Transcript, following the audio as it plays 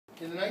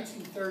In the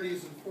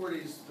 1930s and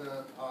 40s,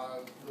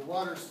 the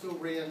water still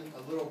ran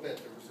a little bit.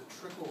 There was a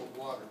trickle of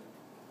water.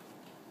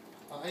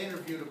 I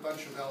interviewed a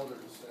bunch of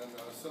elders, and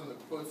some of the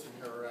quotes in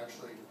here are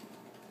actually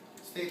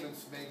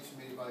statements made to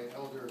me by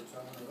Elder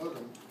Tahuna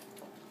Odom.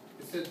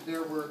 It said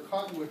there were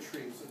cottonwood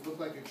trees that looked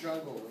like a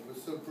jungle. It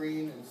was so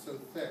green and so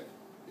thick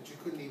that you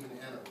couldn't even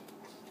enter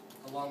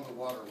along the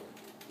waterway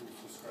he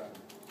was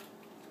describing.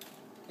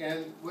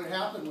 And what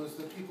happened was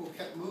that people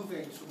kept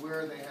moving to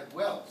where they had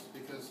wells,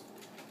 because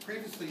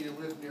previously you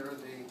lived near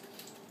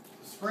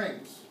the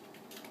springs,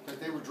 but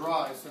they were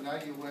dry, so now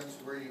you went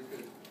to where you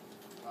could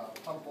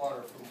pump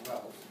water from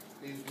wells.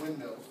 They used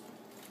windmills.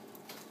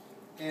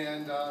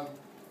 And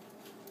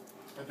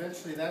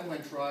eventually that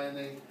went dry, and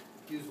they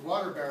used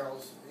water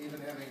barrels, even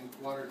having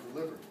water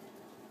delivered.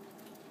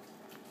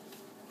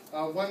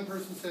 One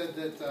person said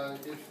that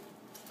if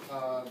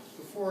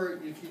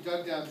you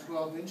dug down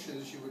 12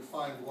 inches, you would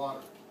find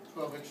water.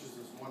 12 inches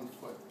is 1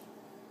 foot.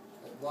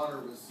 That water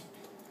was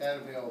that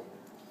available.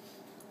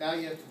 Now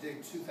you have to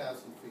dig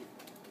 2,000 feet.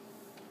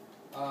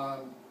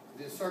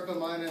 The Sarco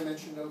mine I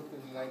mentioned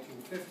opened in the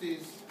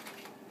 1950s,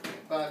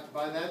 but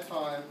by that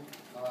time,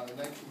 in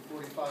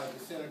 1945, the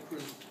Santa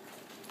Cruz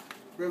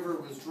River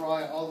was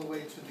dry all the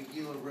way to the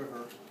Gila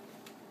River.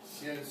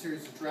 You had a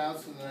series of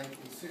droughts in the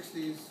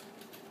 1960s.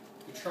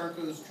 The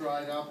charcos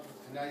dried up,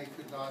 and now you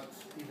could not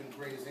even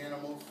graze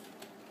animals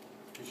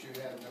because you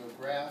had no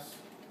grass.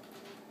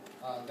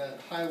 That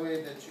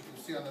highway that you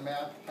can see on the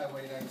map,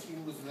 Highway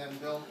 19, was then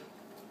built.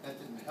 That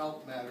didn't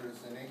help matters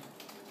any.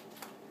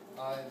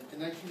 In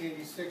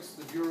 1986,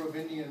 the Bureau of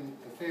Indian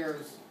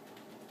Affairs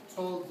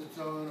told the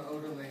Tahuna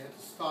Odom they had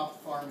to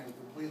stop farming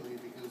completely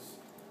because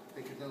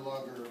they could no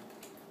longer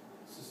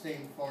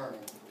sustain farming.